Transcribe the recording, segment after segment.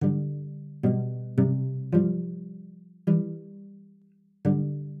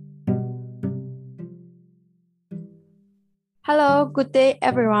Hello, good day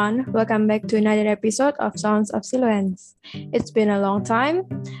everyone. Welcome back to another episode of Sounds of Silence. It's been a long time.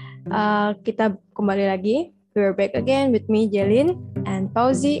 Kita kembali lagi. We're back again with me, Jelin, and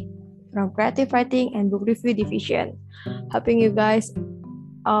Fauzi from Creative Writing and Book Review Division. Hoping you guys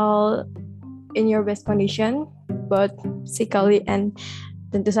all in your best condition, both physically and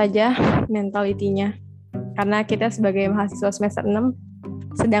tentu saja mentalitinya. Karena kita sebagai mahasiswa semester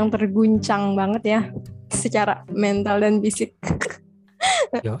 6 sedang terguncang banget ya secara mental dan fisik.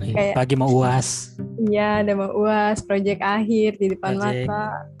 Yo, Kayak pagi mau UAS. iya, ada mau UAS, proyek akhir di depan Project.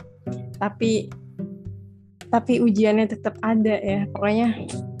 mata. Tapi ujiannya tetap ada ya. Pokoknya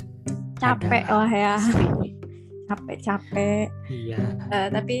capek Ada. lah ya. Pasti. Capek. Iya.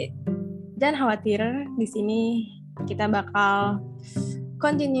 Tapi jangan khawatir, di sini kita bakal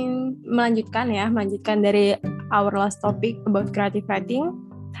melanjutkan dari our last topic about creative writing.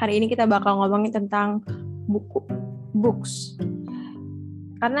 Hari ini kita bakal ngomongin tentang books.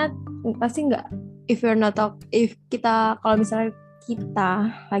 Karena pasti nggak, kalau misalnya kita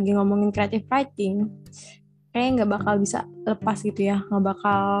lagi ngomongin creative writing, kayaknya nggak bakal bisa lepas gitu ya, nggak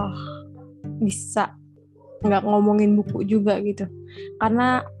bakal bisa nggak ngomongin buku juga gitu.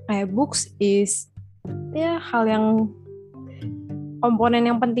 Karena kayak books is ya hal yang komponen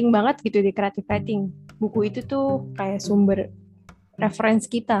yang penting banget gitu di creative writing. Buku itu tuh kayak sumber reference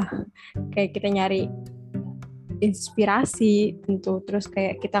kita, kayak kita nyari inspirasi tentu, terus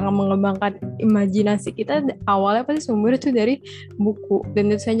kayak kita mengembangkan imajinasi kita, awalnya pasti sumber itu dari buku,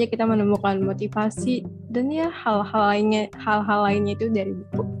 dan tentu saja kita menemukan motivasi dan ya hal-hal lainnya itu dari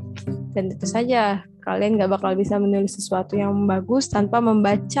buku. Dan tentu saja kalian gak bakal bisa menulis sesuatu yang bagus tanpa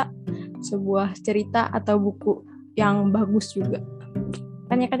membaca sebuah cerita atau buku yang bagus juga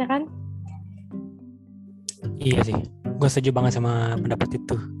kan. Iya sih, gue setuju banget sama pendapat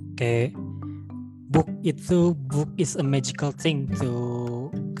itu. Kayak book is a magical thing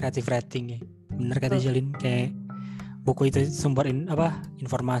to creative writing ya. Bener kata Jalin, kayak buku itu sumber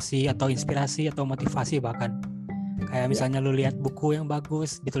informasi atau inspirasi atau motivasi bahkan. Kayak misalnya lu lihat buku yang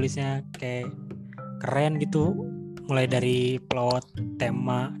bagus, ditulisnya kayak keren gitu, mulai dari plot,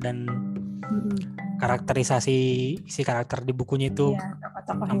 tema, dan karakterisasi si karakter di bukunya itu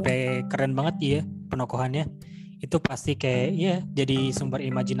sampai keren banget ya penokohannya. Itu pasti kayak ya jadi sumber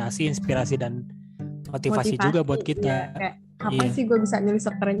imajinasi, inspirasi, dan motivasi juga buat kita. Ya, kayak apa sih gue bisa nulis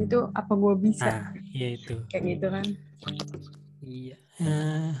sekeren itu, apa gue bisa. Nah, iya itu. Kayak gitu kan. Iya.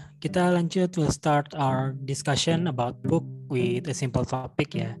 Kita lanjut, we'll start our discussion about book with a simple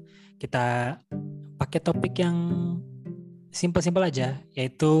topic ya. Kita pakai topik yang simple-simple aja,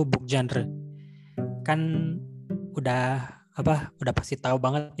 yaitu book genre. Kan udah pasti tahu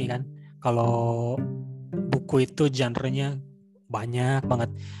banget nih kan kalau buku itu genrenya banyak banget,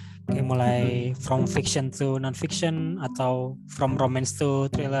 kayak mulai from fiction to non-fiction, atau from romance to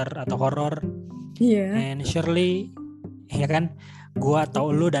thriller atau horror. And surely ya kan, gua atau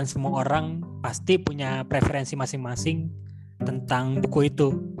lu dan semua orang pasti punya preferensi masing-masing tentang buku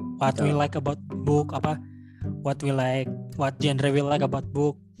itu. What we like about book, what genre we like about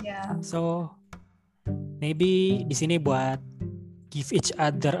book. So maybe di sini buat give each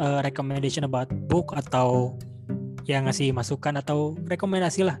other a recommendation about book, atau yang ngasih masukan atau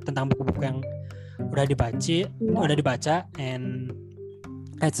rekomendasi lah tentang buku-buku yang udah dibaca. And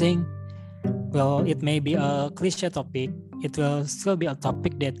I think, well, it may be a cliché topic, it will still be a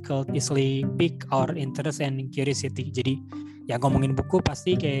topic that could easily pique our interest and curiosity. Jadi ya ngomongin buku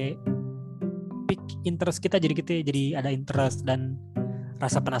pasti kayak pique interest kita, jadi kita jadi ada interest dan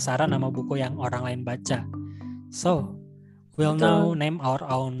rasa penasaran sama buku yang orang lain baca. So we'll now name our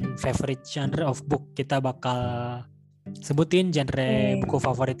own favorite genre of book. Kita bakal sebutin genre buku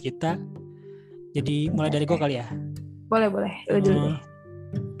favorit kita. Jadi mulai dari gue kali ya. Boleh. Dulu.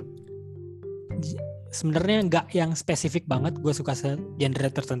 Sebenarnya nggak yang spesifik banget gue suka genre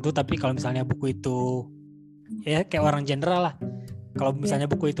tertentu, tapi kalau misalnya buku itu ya kayak orang general lah. Kalau misalnya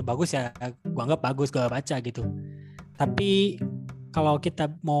buku itu bagus ya gue anggap bagus, gue baca gitu. Tapi kalau kita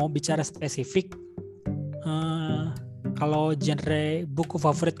mau bicara spesifik, kalau genre buku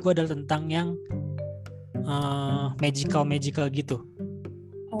favorit gue adalah tentang yang magical gitu.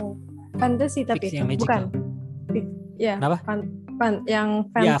 Fantasi tapi yang magical. Bukan. Ya. Kenapa? Yang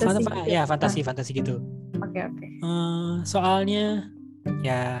fantasi. Fantasi gitu. Oke. Soalnya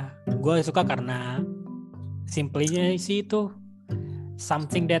ya gue suka karena simply-nya sih itu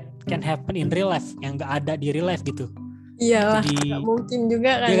something that can happen in real life, yang nggak ada di real life gitu. Iyalah, nggak mungkin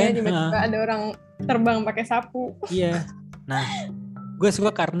juga kan ya tiba-tiba ada orang terbang pakai sapu. Iya. Nah, gue suka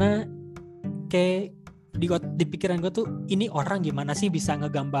karena kayak di pikiran gue tuh, ini orang gimana sih bisa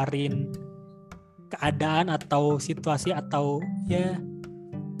ngegambarin keadaan atau situasi atau ya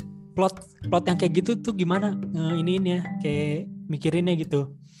plot yang kayak gitu tuh gimana ininya kayak mikirinnya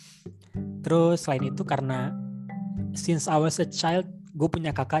gitu. Terus selain itu karena since I was a child, gue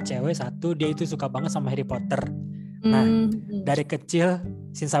punya kakak cewek satu, dia itu suka banget sama Harry Potter. Nah, dari kecil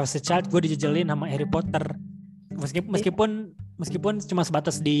since I was a child gue dijejelin sama Harry Potter. Meskipun cuma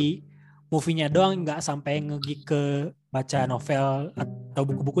sebatas di movie-nya doang, nggak sampai ngegik ke baca novel atau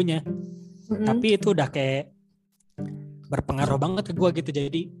buku-bukunya. Tapi itu udah kayak berpengaruh banget ke gue gitu.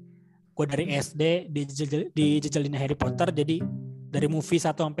 Jadi gue dari SD dijejelin Harry Potter, jadi dari movie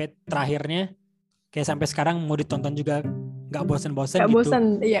 1 sampai terakhirnya kayak sampai sekarang mau ditonton juga nggak bosen-bosen gitu.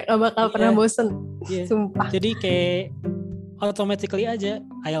 Bosen, iya nggak bakal pernah bosen. Sumpah. Jadi kayak automatically aja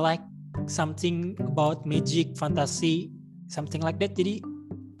I like something about magic, fantasy, something like that. Jadi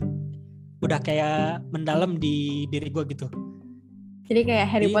udah kayak mendalam di diri gue gitu. Jadi kayak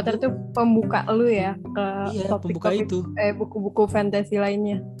Harry Potter tuh pembuka lu ya ke topik-topik itu. Buku-buku fantasi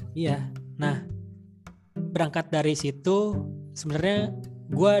lainnya. Iya. Nah, berangkat dari situ sebenarnya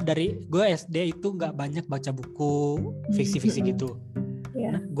gue SD itu nggak banyak baca buku fiksi-fiksi gitu.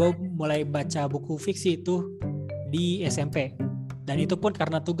 Nah, gue mulai baca buku fiksi itu di SMP, dan itu pun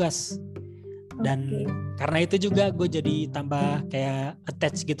karena tugas. Dan karena itu juga gue jadi tambah kayak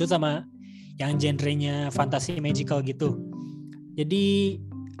attach gitu sama yang genrenya fantasy magical gitu. Jadi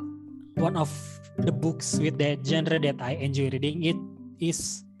one of the books with that genre that I enjoy reading it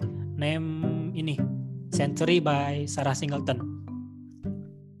is name ini Century by Sarah Singleton.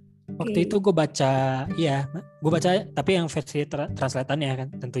 Waktu itu gue baca tapi yang versi translatannya kan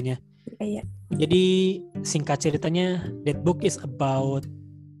tentunya. Iya. Jadi singkat ceritanya, that book is about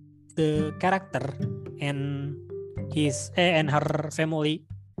the character and her family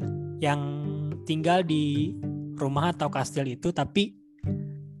yang tinggal di rumah atau kastil itu, tapi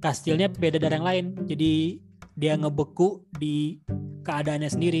kastilnya beda dari yang lain. Jadi dia ngebeku di keadaannya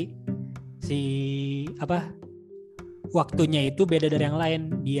sendiri. Waktunya itu beda dari yang lain.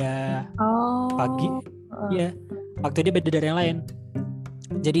 Dia pagi, waktu dia beda dari yang lain.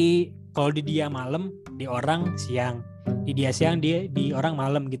 Jadi kalau di dia malam, di orang siang. Di dia siang, dia di orang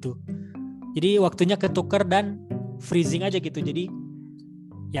malam gitu. Jadi waktunya ketuker dan freezing aja gitu. Jadi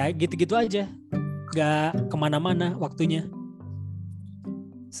ya gitu-gitu aja, gak kemana-mana waktunya.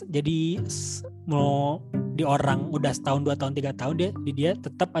 Jadi mau di orang udah setahun, 2 tahun, 3 tahun, dia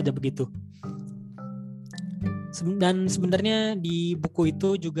tetap aja begitu. Dan sebenarnya di buku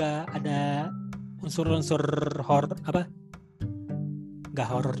itu juga ada unsur-unsur horor, nggak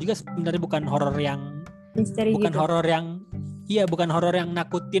horor juga sebenarnya, bukan horor yang misteri bukan gitu. Bukan horor yang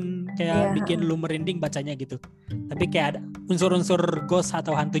nakutin kayak bikin lu merinding bacanya gitu. Tapi kayak ada unsur-unsur ghost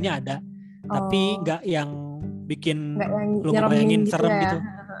atau hantunya ada, tapi nggak yang bikin lu bayangin gitu serem gitu.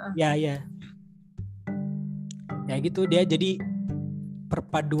 Ya gitu, dia jadi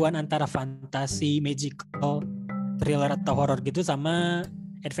perpaduan antara fantasi, magical, thriller atau horror gitu sama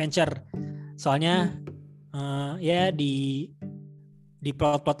adventure. Soalnya di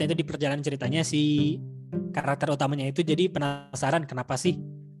plot-plotnya itu, di perjalanan ceritanya, si karakter utamanya itu jadi penasaran kenapa sih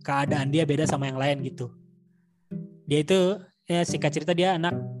keadaan dia beda sama yang lain gitu. Dia itu singkat cerita dia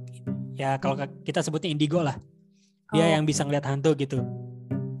anak, ya kalau kita sebutnya indigo lah. Dia yang bisa ngeliat hantu gitu.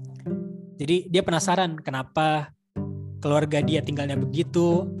 Jadi dia penasaran kenapa keluarga dia tinggalnya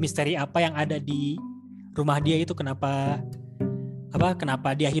begitu, misteri apa yang ada di rumah dia itu, kenapa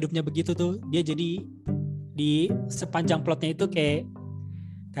dia hidupnya begitu tuh. Dia jadi di sepanjang plotnya itu kayak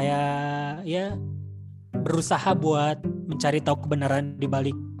ya berusaha buat mencari tahu kebenaran di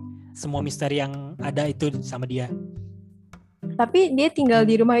balik semua misteri yang ada itu sama dia. Tapi dia tinggal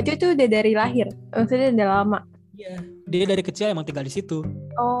di rumah itu udah dari lahir, maksudnya udah lama. Iya, dia dari kecil emang tinggal di situ.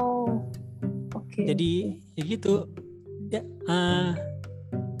 Jadi ya gitu. Ya,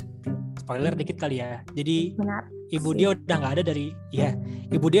 spoiler dikit kali ya. Jadi ibu dia udah nggak ada dari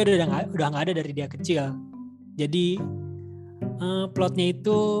udah nggak ada dari dia kecil. Jadi plot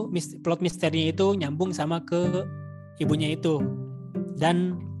misterinya itu nyambung sama ke ibunya itu,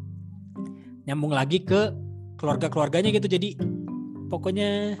 dan nyambung lagi ke keluarganya gitu. Jadi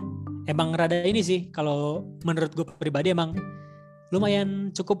pokoknya emang rada ini sih, kalau menurut gue pribadi emang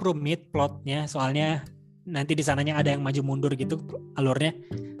lumayan cukup rumit plotnya, soalnya nanti di sananya ada yang maju mundur gitu alurnya,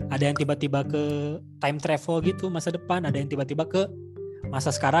 ada yang tiba-tiba ke time travel gitu masa depan, ada yang tiba-tiba ke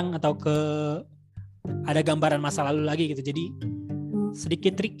masa sekarang, atau ke ada gambaran masa lalu lagi gitu. Jadi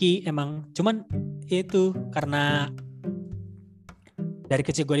sedikit tricky emang, cuman itu karena dari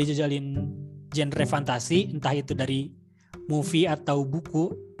kecil gue dijajalin genre fantasi, entah itu dari movie atau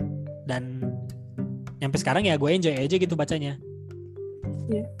buku, dan sampai sekarang ya gue enjoy aja gitu bacanya.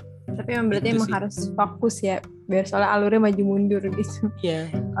 Tapi emang berarti Itu emang sih. harus fokus ya, biar soalnya alurnya maju mundur gitu. Iya,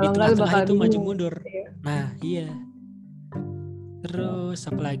 di Kalau enggak lu tengah-tengah bakal itu maju bingung. mundur. Iya. Nah, iya. Terus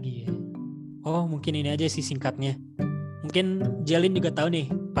apa lagi ya? Oh, mungkin ini aja sih singkatnya. Mungkin Jelin juga tahu nih,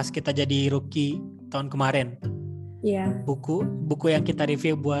 pas kita jadi rookie tahun kemarin, Iya. buku yang kita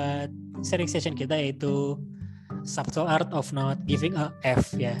review buat sharing session kita yaitu Subtle Art of Not Giving a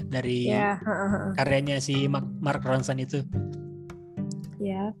F ya, dari Iya. karyanya si Mark Ronson itu.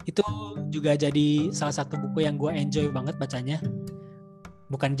 Iya. Itu juga jadi salah satu buku yang gue enjoy banget bacanya.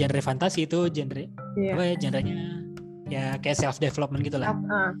 Bukan genre fantasi, itu genre Iya. apa ya, genrenya ya kayak self development gitu lah.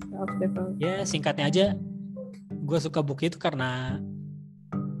 Self development. Ya singkatnya aja, gue suka buku itu karena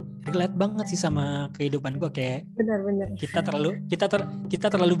relate banget sih sama kehidupan gue. Kayak Benar-benar. kita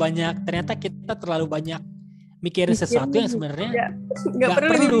terlalu banyak, ternyata kita terlalu banyak mikirin sesuatu yang sebenarnya Nggak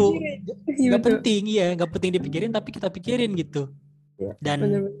perlu dipikirin. Iya, nggak betul. penting, nggak penting dipikirin, tapi kita pikirin gitu. Iya, Dan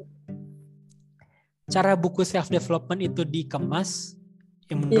benar-benar. cara buku self development itu dikemas,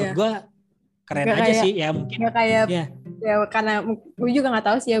 yang menurut Iya. gue keren Nggak aja kayak, sih ya. Mungkin nggak kayak ya ya karena gue juga nggak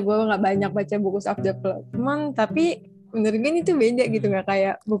tahu sih ya, gue nggak banyak baca buku self development, tapi menurut gue itu beda gitu, nggak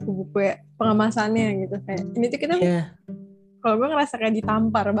kayak buku-buku ya, pengemasannya gitu. Kayak ini tuh kita, iya. kalau gue ngerasa kayak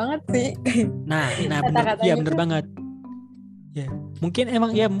ditampar banget sih. Nah Kata-katanya bener tuh. banget. Ya,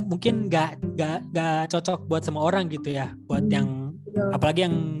 mungkin nggak cocok buat semua orang gitu ya, buat yang Betul. apalagi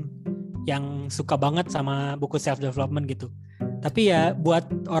yang suka banget sama buku self development gitu. Tapi ya buat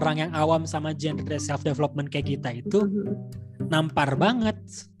orang yang awam sama genre self development kayak kita itu nampar banget.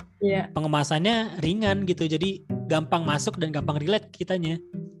 Iya. Pengemasannya ringan gitu, jadi gampang masuk dan gampang relate kitanya.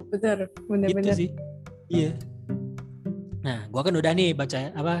 Betul, Gitu benar-benar. sih. Iya. Nah, gua kan udah nih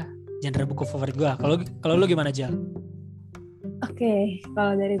baca genre buku favorit gua. Kalau lu gimana, Jal? Oke,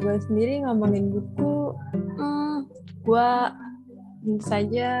 kalau dari gue sendiri ngomongin buku, gue tentu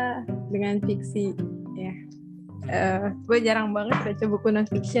saja dengan fiksi ya. Gue jarang banget baca buku non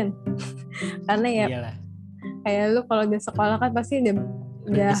fiction karena ya Iyalah. kayak lu kalau udah sekolah kan pasti udah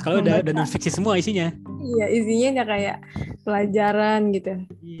Kalau udah membaca. non fiksi semua isinya. Iya, isinya udah kayak pelajaran gitu.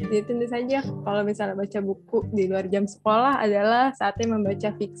 Iya. Jadi tentu saja kalau misalnya baca buku di luar jam sekolah adalah saatnya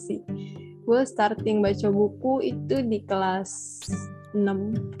membaca fiksi. Gue starting baca buku itu di kelas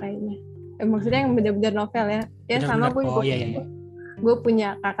 6 kayaknya. Maksudnya yang benar-benar novel ya. Ya sama gue juga. Iya. Gue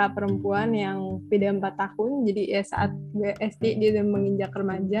punya kakak perempuan yang beda 4 tahun. Jadi ya saat gue SD dia udah menginjak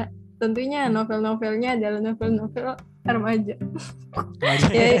remaja. Tentunya novel-novelnya adalah novel-novel remaja.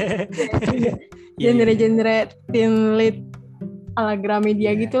 Genre-genre teen lit ala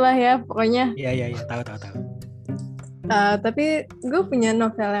Gramedia gitulah ya pokoknya. Iya, tahu. Tapi gue punya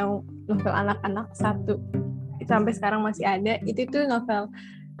novel anak-anak satu, sampai sekarang masih ada. Itu tuh novel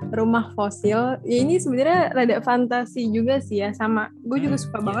Rumah Fosil. Ya ini sebenarnya rada fantasi juga sih ya, sama gue juga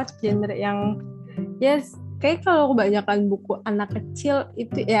suka banget genre yang kayak kalau kebanyakan buku anak kecil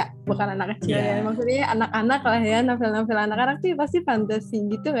itu ya, bukan anak kecil ya, maksudnya anak-anak lah ya, novel-novel anak-anak tuh pasti fantasi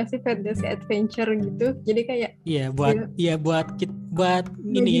gitu nggak sih, fantasy adventure gitu. Jadi kayak buat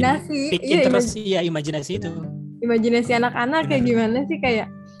imajinasi, imajinasi itu. Imajinasi anak-anak kayak gimana sih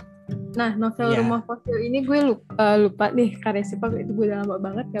kayak. Nah, novel Rumah Fosil ini gue lupa nih karya siapa, itu gue udah lama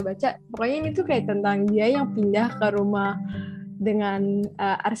banget gak baca. Pokoknya ini tuh kayak tentang dia yang pindah ke rumah dengan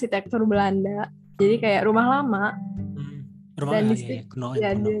arsitektur Belanda. Jadi kayak rumah lama. Dan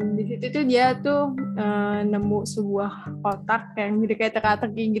di situ tuh dia tuh nemu sebuah kotak yang jadi kayak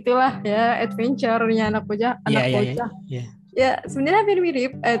teka-teki gitulah ya, adventure-nya anak bocah. Ya sebenarnya hampir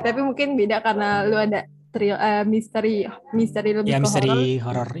mirip, tapi mungkin beda karena lu ada misteri lebih ke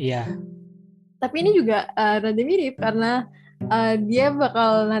horor. Tapi ini juga rada mirip karena dia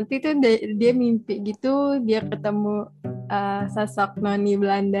bakal nanti tuh dia mimpi gitu, dia ketemu sosok noni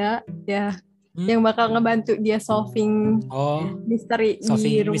Belanda ya, yang bakal ngebantu dia solving misteri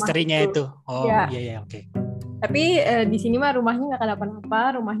di rumah misterinya itu. Oke. Tapi di sini mah rumahnya nggak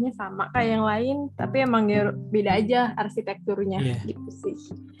kenapa-napa, rumahnya sama kayak yang lain, tapi emang ya beda aja arsitekturnya gitu sih.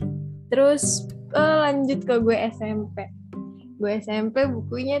 Terus lanjut ke gue SMP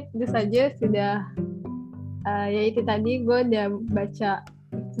bukunya tentu saja sudah ya itu tadi gue udah baca.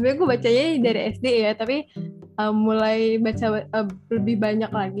 Sebenarnya gue bacanya dari SD ya, tapi mulai baca lebih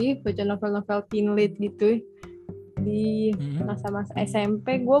banyak lagi, baca novel-novel teen lit gitu di masa-masa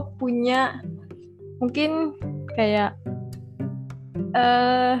SMP. Gue punya mungkin kayak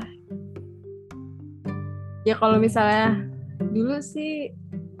ya kalau misalnya dulu sih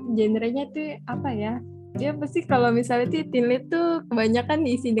genrenya tuh apa ya? Ya pasti kalau misalnya tuh teen lit tuh kebanyakan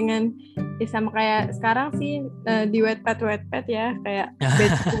diisi dengan ya sama kayak sekarang sih di Wattpad ya, kayak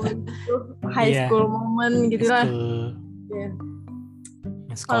bad school gitu, high school moment gitu lah.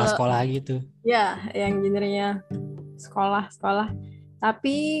 Sekolah-sekolah gitu. Ya, yang genrenya sekolah.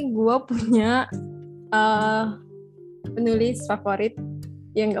 Tapi gue punya penulis favorit,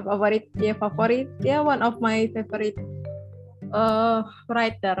 yang nggak favorit, ya one of my favorite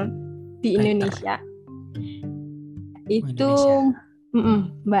writer di Indonesia. Itu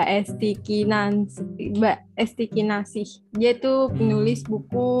Mbak Esti Kinasih. Dia tuh penulis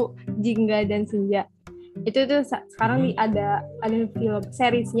buku Jingga dan Senja. Itu tuh sekarang ada film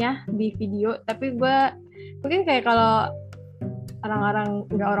seriesnya di video, tapi gue mungkin kayak kalau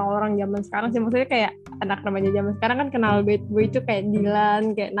orang-orang zaman sekarang sih, maksudnya kayak anak remaja zaman sekarang kan kenal bad boy itu kayak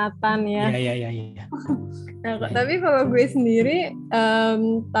Dylan, kayak Nathan ya. Iya. Nah, tapi kalau gue sendiri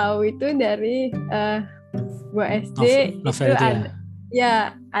tahu itu dari gue SD novel itu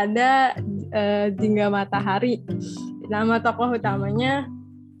ada Jingga Matahari. Nama tokoh utamanya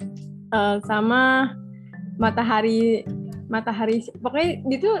sama Matahari, pokoknya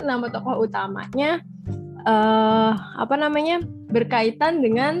itu nama tokoh utamanya berkaitan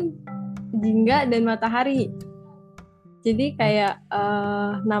dengan Jingga dan Matahari. Jadi kayak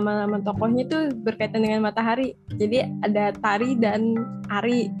nama-nama tokohnya tuh berkaitan dengan matahari. Jadi ada Tari dan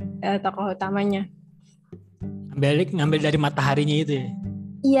Ari tokoh utamanya. Ngambil dari mataharinya itu ya?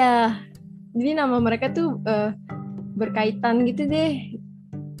 Iya. Jadi nama mereka tuh berkaitan gitu deh.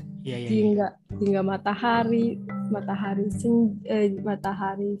 Iya. Jingga Matahari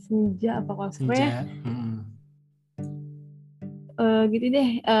Senja apa kalau Senja. Gitu deh.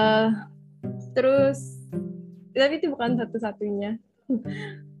 Terus tapi itu bukan satu-satunya.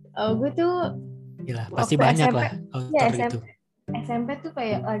 Gue tuh gila, pasti banyak SMP, lah autor itu. SMP tuh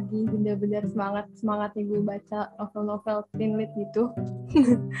kayak lagi bener-bener semangatnya gue baca novel-novel teen lit gitu.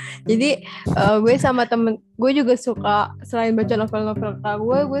 Jadi gue sama temen gue juga suka, selain baca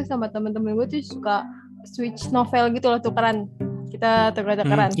novel-novel gue sama temen-temen gue tuh suka switch novel gitu loh, tukeran. Kita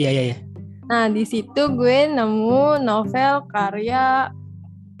tukeran. Iya. Nah di situ gue nemu novel karya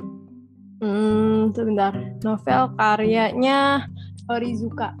novel karyanya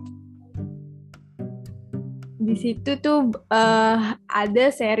Orizuka. Di situ tuh ada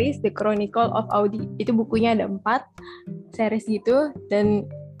series The Chronicle of Audi. Itu bukunya ada 4 series gitu, dan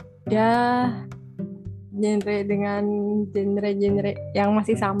ya genre yang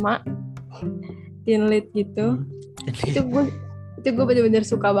masih sama, teen lit gitu. Itu gue benar-benar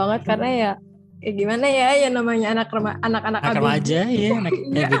suka banget karena ya gimana ya namanya anak-anak ABG remaja ya, anak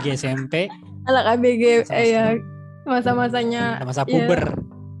ABG SMP, anak ABG ya masa-masanya masa puber.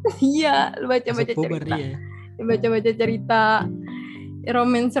 Iya, baca-baca cerita. Iya. Baca-baca cerita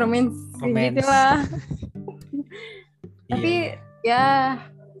romance gitu lah. Tapi ya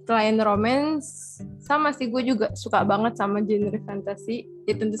selain romance, sama sih gue juga suka banget sama genre fantasy.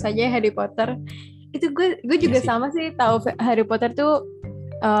 Ya tentu saja Harry Potter. Itu gue juga sama sih tahu Harry Potter tuh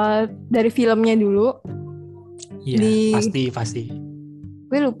dari filmnya dulu. Iya, pasti.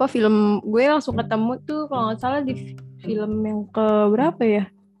 Gue lupa film, gue langsung ketemu tuh kalau nggak salah di film yang ke berapa ya?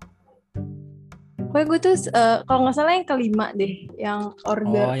 Pokoknya gue tuh kalau nggak salah yang kelima deh, yang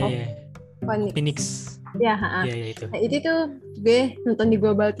Order of Phoenix. Ya, itu. Nah itu tuh gue nonton di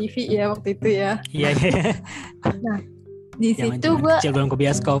Global TV ya waktu itu ya. Iya. Nah di situ gue kecil belum ke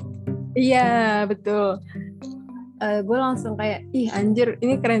bioskop. Iya betul. Gue langsung kayak anjir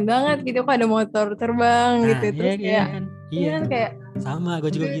ini keren banget gitu, kok ada motor terbang gitu. Terus kayak sama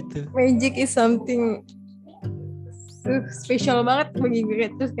gue juga gitu. Magic is something special banget bagi gue.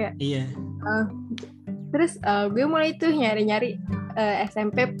 Terus kayak terus gue mulai tuh nyari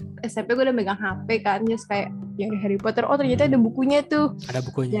SMP gue udah megang HP kan, terus kayak nyari Harry Potter. Oh ternyata ada bukunya tuh. Ada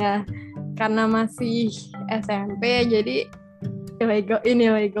bukunya. Ya karena masih SMP jadi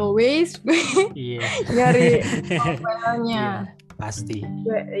illegal ways gue nyari novelnya. Pasti.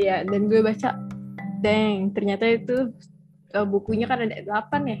 Dan gue baca, ternyata itu bukunya kan ada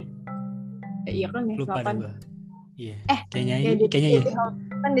 8 ya. Iya kan ya, 8. Iya. Kayaknya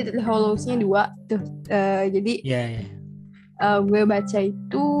kan di Hollows-nya 2 tuh. Jadi gue baca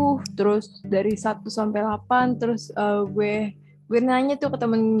itu terus dari 1 sampai 8, terus gue nanya tuh ke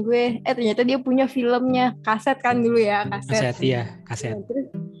temen gue, ternyata dia punya filmnya, kaset kan dulu ya, kaset. Terus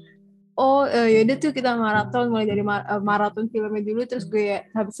yaudah tuh kita maraton, mulai dari maraton filmnya dulu, terus gue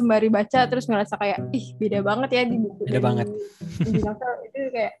sembari baca terus ngerasa kayak beda banget ya di buku. Beda banget. Di novel itu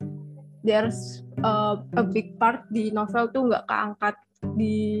kayak there's a big part di novel tuh nggak keangkat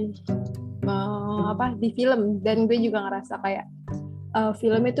di film, dan gue juga ngerasa kayak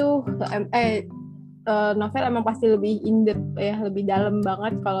film itu novel emang pasti lebih in-depth ya, lebih dalam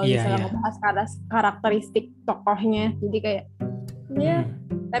banget kalau misalnya ngebahas karakteristik tokohnya. Jadi kayak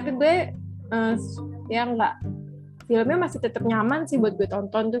tapi gue filmnya masih tetap nyaman sih buat gue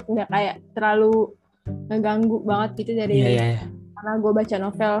tonton, tuh nggak kayak terlalu ngeganggu banget gitu dari karena gue baca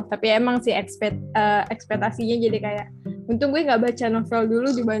novel. Tapi emang sih ekspektasinya jadi kayak untung gue nggak baca novel dulu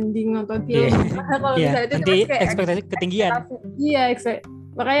dibanding nonton film. Karena kalau misalnya itu nanti kayak ekspektasi ketinggian. Iya,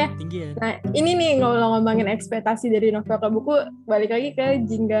 makanya Ketinggian. nah ini nih ngomongin ekspektasi dari novel ke buku, balik lagi ke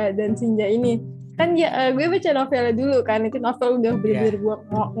Jingga dan Senja ini kan gue baca novelnya dulu kan, itu novel udah bener-bener gue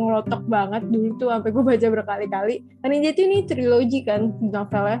ngelotok banget dulu tuh sampai gue baca berkali-kali kan. Dia tuh ini trilogi kan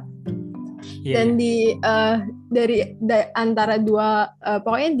novelnya, dan di antara dua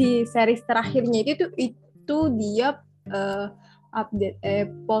pokoknya di series terakhirnya itu dia update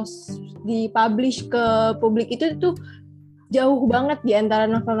post di publish ke publik itu tuh jauh banget di antara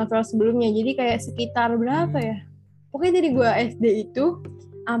novel-novel sebelumnya. Jadi kayak sekitar berapa ya? Pokoknya dari gue SD itu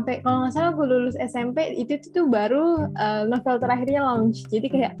sampai kalau nggak salah gue lulus SMP itu tuh baru novel terakhirnya launch.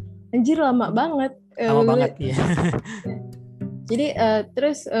 Jadi kayak anjir lama banget. Lama banget ya. Jadi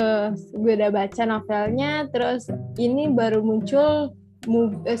terus gue udah baca novelnya, terus ini baru muncul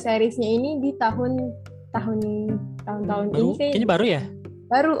seriesnya ini di tahun-tahun ini sih. Kayaknya baru ya?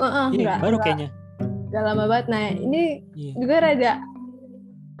 Baru, baru kayaknya. Gak lama banget. Nah ini juga rada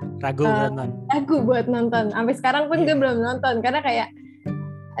ragu buat nonton. Sampai sekarang pun gue belum nonton karena kayak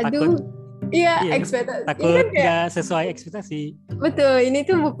aduh, ekspektasi. Takut nggak sesuai ekspektasi. Betul, ini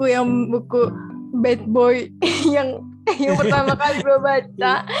tuh buku bad boy yang pertama kali gue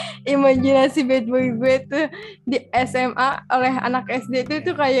baca. Imajinasi bad boy gue tuh di SMA oleh anak SD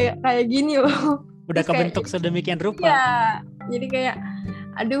itu kayak gini loh. Udah kebentuk sedemikian rupa. Iya, jadi kayak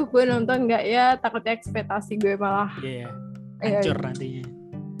aduh gue nonton nggak ya, takutnya ekspektasi gue malah hancur nantinya.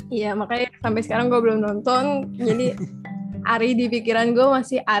 Iya, makanya sampai sekarang gue belum nonton. Jadi Ari di pikiran gue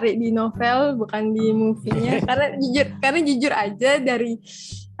masih Ari di novel, bukan di movie-nya. Karena jujur aja dari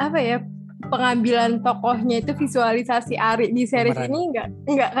apa ya, pengambilan tokohnya itu visualisasi Ari di series ini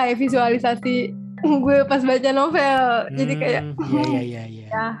nggak kayak visualisasi gue pas baca novel. Jadi kayak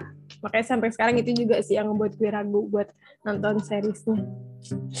ya, makanya sampai sekarang itu juga sih yang membuat gue ragu buat nonton seriesnya.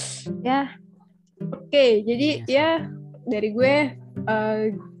 Ya, oke, jadi ya dari gue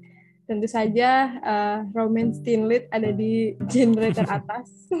tentu saja romance teen lead ada di genre teratas.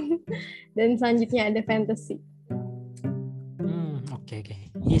 Dan selanjutnya ada fantasy. Oke.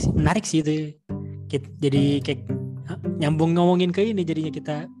 Iya sih, menarik sih itu. Jadi kayak nyambung ngomongin ke ini, jadinya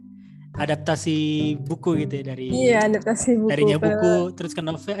kita adaptasi buku gitu ya, dari adaptasi buku darinya buku terus ke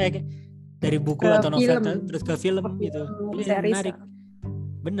novel, dari buku atau novel terus ke film gitu. Menarik.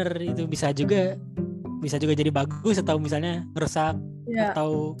 Bener, itu bisa juga jadi bagus atau misalnya ngerusak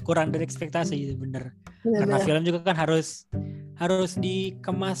atau kurang dari ekspektasi gitu. Bener. Karena film juga kan harus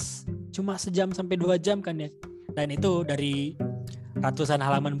dikemas cuma 1 sampai 2 jam kan ya, dan itu dari ratusan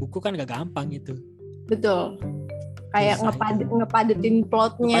halaman buku kan gak gampang itu. Betul, kayak ngepadetin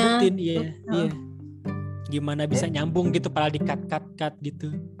plotnya. Iya. Gimana bisa nyambung gitu, padahal di cut gitu.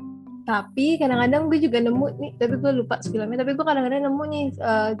 Tapi kadang-kadang gue juga nemu nih, tapi gue lupa filmnya, tapi gue kadang-kadang nemu nih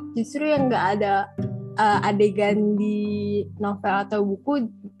justru yang gak ada adegan di novel atau buku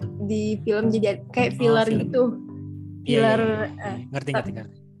di film, jadi kayak filler gitu. Filler. Ngerti.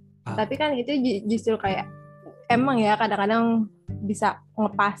 Tapi kan itu justru kayak emang ya kadang-kadang bisa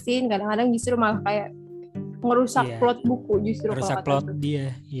ngepasin, kadang-kadang justru malah kayak ngerusak plot buku justru. Ngerusak plot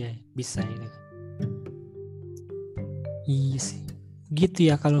dia, bisa itu. Iya sih.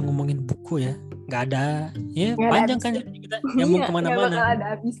 Gitu ya kalau ngomongin buku ya, nggak ada panjang kan kita nyambung kemana-mana. Nggak ada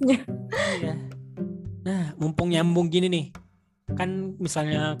habisnya. Iya. Nah, mumpung nyambung gini nih, kan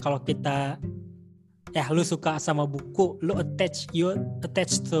misalnya kalau kita lu suka sama buku, lu attach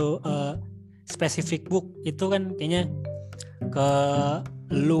to a specific book, itu kan kayaknya ke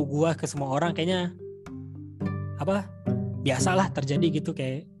gua ke semua orang kayaknya biasalah terjadi gitu,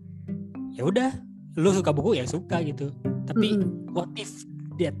 kayak ya udah lu suka buku ya suka gitu. Tapi what if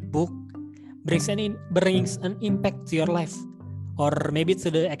that book brings an impact to your life, or maybe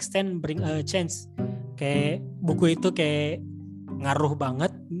to the extent bring a change, kayak buku itu kayak ngaruh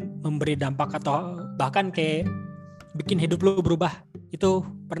banget, memberi dampak atau bahkan kayak bikin hidup lu berubah, itu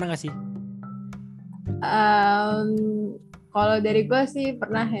pernah gak sih? Kalau dari gue sih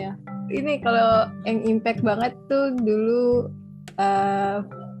pernah ya. Ini kalau yang impact banget tuh dulu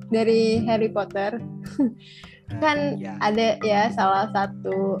dari Harry Potter. Kan ada ya salah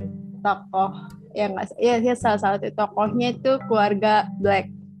satu tokoh salah satu tokohnya itu keluarga Black,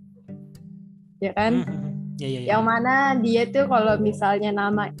 ya kan? Yang mana dia tuh kalau misalnya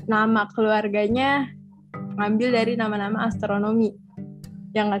nama keluarganya ngambil dari nama-nama astronomi,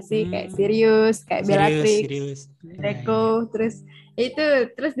 yang nggak sih, kayak Sirius, kayak Bellatrix, Draco, terus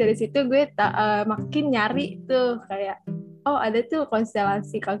Itu terus dari situ gue makin nyari tuh kayak oh ada tuh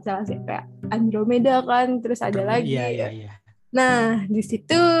konstelasi kayak Andromeda kan, terus ada Andromeda, iya lagi. iya iya. Nah di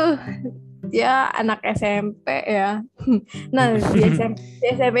situ ya anak SMP ya. Nah di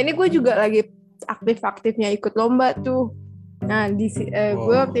SMP ini gue juga lagi aktif-aktifnya ikut lomba tuh. Nah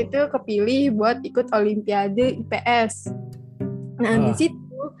gue waktu Oh. itu kepilih buat ikut Olimpiade IPS. Nah di Oh.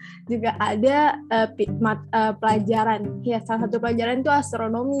 situ juga ada pelajaran. Ya salah satu pelajaran itu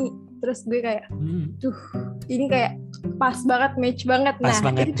astronomi. Terus gue kayak, tuh ini kayak pas banget, match banget. Pas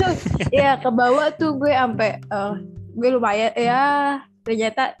Nah banget. itu tuh ya kebawa tuh gue sampai gue lumayan ya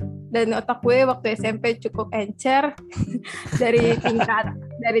ternyata, dan otak gue waktu SMP cukup encer. dari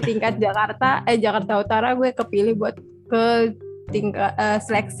tingkat Jakarta Utara gue kepilih buat ke tingkat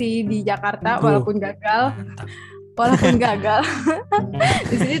seleksi di Jakarta Mantap. walaupun gagal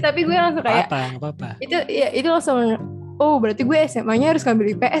di sini, tapi gue langsung Nggak kayak apa-apa, nggak apa-apa. itu langsung oh berarti gue SMA-nya harus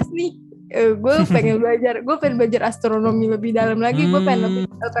ngambil IPS nih. Gue pengen belajar astronomi lebih dalam lagi, gue pengen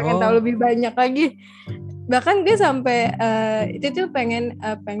tahu Oh, lebih banyak lagi. Bahkan gue sampai itu tuh pengen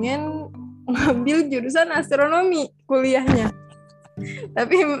ngambil jurusan astronomi kuliahnya.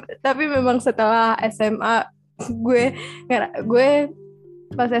 tapi memang setelah SMA gue gue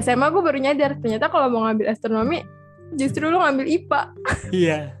pas SMA gue baru nyadar ternyata kalau mau ngambil astronomi justru lu ngambil IPA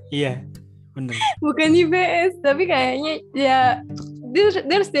iya, iya, bener. bukan IPS. Tapi kayaknya ya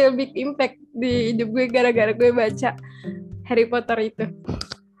there's still big impact di hidup gue gara-gara gue baca Harry Potter itu.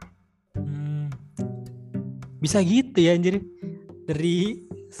 Bisa gitu ya anjir.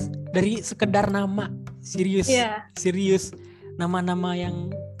 Dari sekedar nama, serius nama-nama yang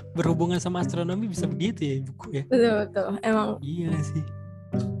berhubungan sama astronomi bisa begitu ya buku ya. Betul emang. Iya sih.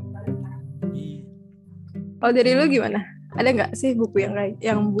 Iya. Kalau dari lu gimana? Ada nggak sih buku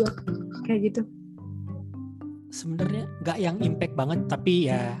yang buat kayak gitu? Sebenarnya nggak yang impact banget, tapi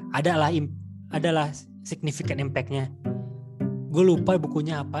ya adalah significant impactnya. Gue lupa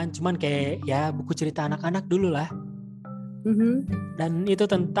bukunya apaan, cuman kayak ya buku cerita anak-anak dulu lah. Dan itu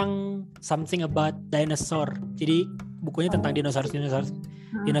tentang something about dinosaur. Jadi bukunya tentang dinosaurus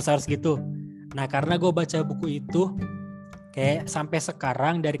gitu. Nah karena gue baca buku itu kayak sampai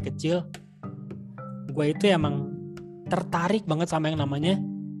sekarang dari kecil gue itu emang tertarik banget sama yang namanya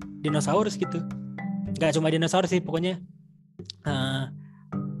dinosaurus gitu. Gak cuma dinosaurus sih, pokoknya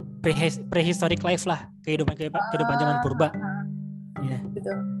prehistoric life lah, kehidupan zaman purba. Ya.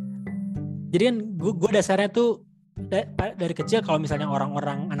 Jadi kan gue dasarnya tuh dari kecil kalau misalnya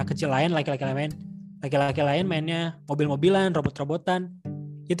orang-orang anak kecil lain, laki-laki lain mainnya mobil-mobilan, robot-robotan,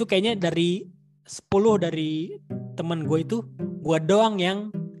 itu kayaknya dari 10 dari temen gue itu gue doang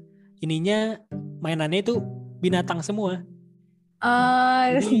yang ininya mainannya itu binatang semua.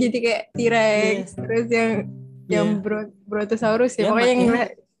 Jadi kayak T-Rex, terus yang Brontosaurus ya, pokoknya yang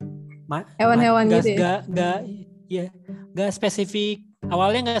hewan-hewan gitu ya. Gak spesifik.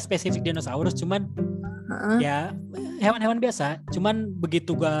 Awalnya gak spesifik dinosaurus, cuman ya hewan-hewan biasa. Cuman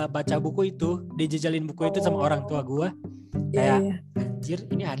begitu gue baca buku itu, dijejalin buku itu sama orang tua gue, kayak anjir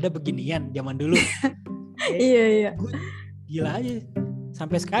ini ada beginian zaman dulu. Iya. Gue gila aja.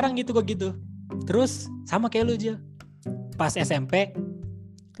 Sampai sekarang gitu gue gitu. Terus sama kayak lu aja. Pas SMP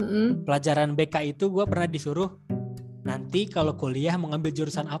pelajaran BK itu gue pernah disuruh nanti kalau kuliah mau ngambil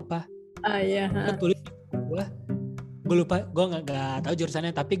jurusan apa. Gue tulis gue lupa, gue nggak tahu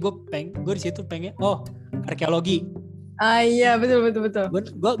jurusannya, tapi gue di situ pengen arkeologi. Iya betul.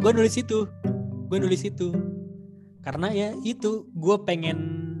 Gue nulis itu karena ya itu gue pengen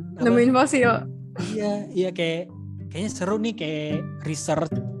nemuin fosil. Iya kayaknya seru nih, kayak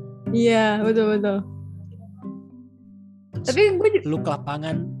research. Iya betul. Tapi gue lu ke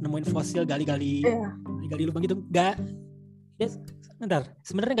lapangan nemuin fosil, gali lubang gitu. Nggak ya, bentar,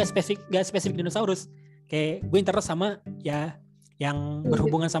 sebenarnya nggak spesifik dinosaurus. Kayak gue interest sama ya yang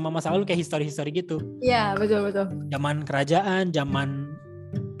berhubungan sama masa lalu, kayak histori gitu. Iya betul. Zaman kerajaan, zaman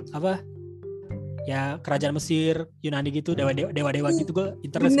apa ya, kerajaan Mesir, Yunani gitu, dewa gitu, gue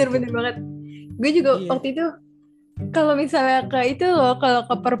interest. Bener banget. Gue juga waktu itu kalau misalnya ke itu loh, kalau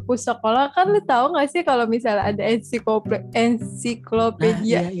ke perpus sekolah kan lu tahu nggak sih kalau misalnya ada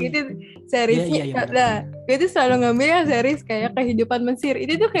ensiklopedia gitu seriesnya. Nah gue tuh selalu ngambil yang series kayak kehidupan Mesir.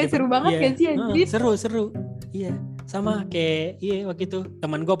 Itu tuh kayak seru banget kan sih anjir. Seru. Iya, sama kayak waktu itu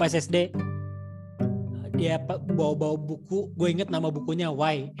teman gue pas SD dia bawa buku, gue inget nama bukunya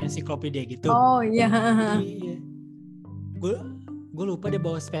Why, ensiklopedia gitu. Oh iya. Gue lupa dia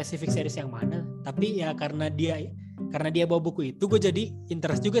bawa spesifik series yang mana, tapi ya karena dia bawa buku itu, gue jadi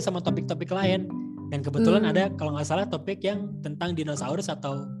interest juga sama topik-topik lain. Dan kebetulan ada kalau nggak salah topik yang tentang dinosaurus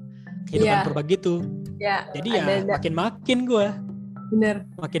atau kehidupan purba gitu. Jadi ya makin gue Bener.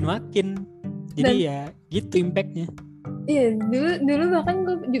 makin. Jadi Dan ya gitu impactnya. iya, dulu bahkan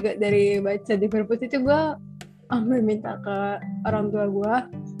gue juga dari baca di perpus itu gue sampai minta ke orang tua gue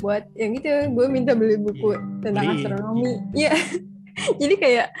buat yang itu, gue minta beli buku tentang Beliin. astronomi. Iya. Jadi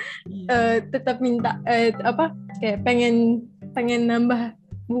kayak Iya. tetap minta apa kayak pengen nambah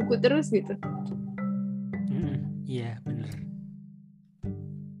buku terus gitu. Iya bener.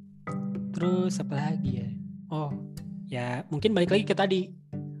 Terus apa lagi ya? Oh ya mungkin balik lagi ke tadi,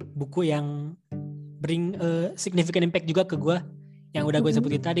 buku yang bring significant impact juga ke gue, yang udah gue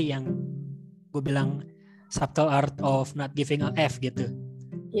sebutin tadi, yang gue bilang Subtle Art of Not Giving a F gitu.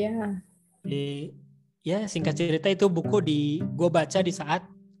 Iya. Ya singkat cerita itu buku gue baca di saat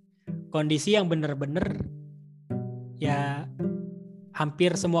kondisi yang bener-bener ya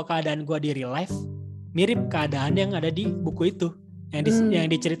hampir semua keadaan gue di real life mirip keadaan yang ada di buku itu, yang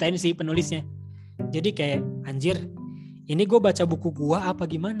diceritain si penulisnya. Jadi kayak anjir, ini gue baca buku gue apa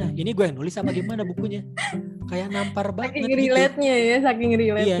gimana? Ini gue yang nulis apa gimana bukunya? Kayak nampar banget Saking gitu. relate-nya ya, saking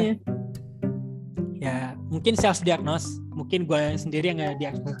relate-nya. Iya. Ya mungkin self diagnose, mungkin gue sendiri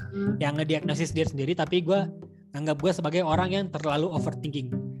yang ngediagnosis diri sendiri, tapi gue anggap gue sebagai orang yang terlalu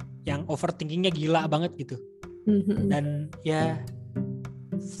overthinking, yang overthinkingnya gila banget gitu. Dan ya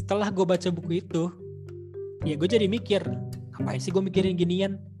setelah gue baca buku itu, ya gue jadi mikir, ngapain sih gue mikirin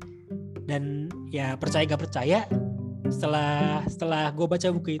ginian? Dan ya percaya gak percaya, setelah gue baca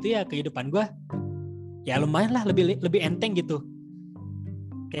buku itu ya kehidupan gue ya lumayan lah lebih enteng gitu.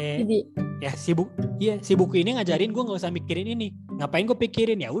 Kayak Jadi ya si buku ini ngajarin gue nggak usah mikirin ini, ngapain gue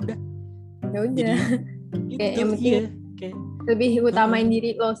pikirin, ya udah. ya udah. Jadi Kayak itu yang penting kayak lebih utamain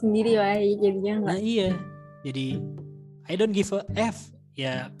diri lo sendiri lah jadinya nggak. nah iya, jadi I don't give a F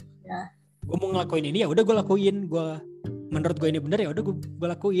ya. Gue mau ngelakuin ini ya udah gue lakuin, menurut gue ini bener ya udah gue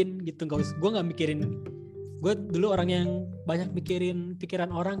lakuin gitu. Gue nggak mikirin, gue dulu orang yang banyak mikirin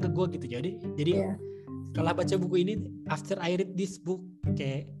pikiran orang ke gue gitu. Jadi setelah baca buku ini, after I read this book,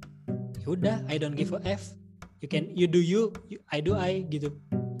 kayak ya udah, I don't give a F. You do you, I do I gitu.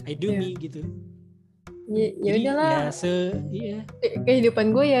 I do me gitu. Ya udahlah. Iya.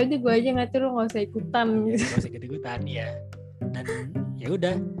 Kehidupan gue ya udah gue aja ngatur, lo nggak usah ikutan gitu. Gak usah ikut-ikutan ya. Dan ya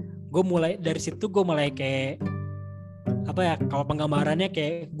udah, gue mulai dari situ, gue mulai kayak apa ya, kalau penggambarannya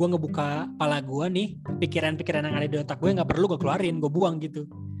kayak gue ngebuka kepala gue nih, pikiran-pikiran yang ada di otak gue nggak perlu gue keluarin, gue buang gitu.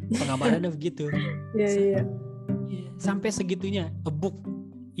 Penggambarannya begitu. Iya. Sampai segitunya, a book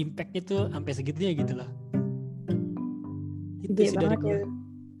impactnya tuh sampai segitunya gitu loh. Itu sih dari gue. Ya.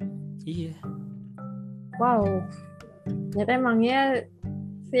 Iya. Wow. Ternyata emangnya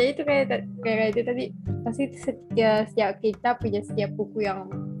saya itu kayak itu tadi, pasti setiap kita punya setiap buku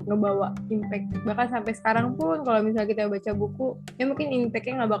yang ngebawa impact. Bahkan sampai sekarang pun kalau misalnya kita baca buku, ya mungkin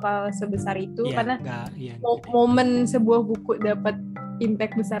impactnya nggak bakal sebesar itu, karena momen sebuah buku dapat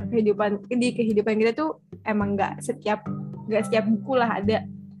impact besar di kehidupan kita tuh emang nggak setiap buku lah ada,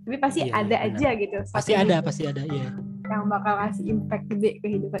 tapi pasti ada aja gitu. Pasti ada ya. Yang bakal kasih impact gede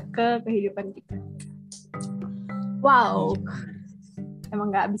kehidupan kita. Wow. Emang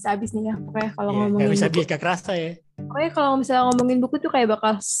nggak habis-habis nih ya pokoknya kalau ngomongin nggak bisa buku. Gak kerasa ya. Pokoknya kalau misalnya ngomongin buku tuh kayak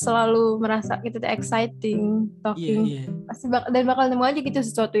bakal selalu merasa kita tuh exciting talking. Iya. Pasti dan bakal nemu aja gitu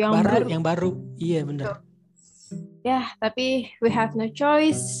sesuatu yang baru. Iya benar. Ya, tapi we have no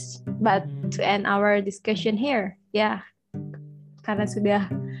choice but to end our discussion here. Ya, karena sudah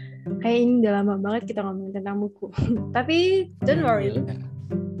kayak ini udah lama banget kita ngomongin tentang buku. Tapi don't worry,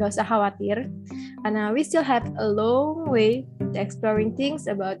 gak usah khawatir, karena we still have a long way to exploring things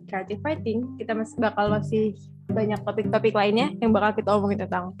about creative writing. Kita masih banyak topik-topik lainnya yang bakal kita omongin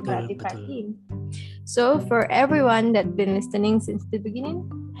tentang creative writing. So for everyone that been listening since the beginning,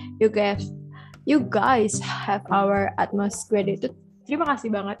 you guys have our utmost gratitude. Terima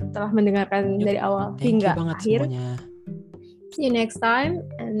kasih banget telah mendengarkan dari awal hingga akhir. Semuanya. See you next time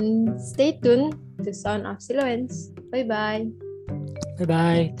and stay tuned to Sound of Silhouettes. Bye-bye.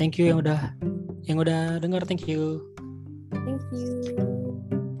 Bye-bye. Thank you yang udah dengar. Thank you. Thank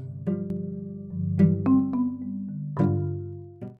you.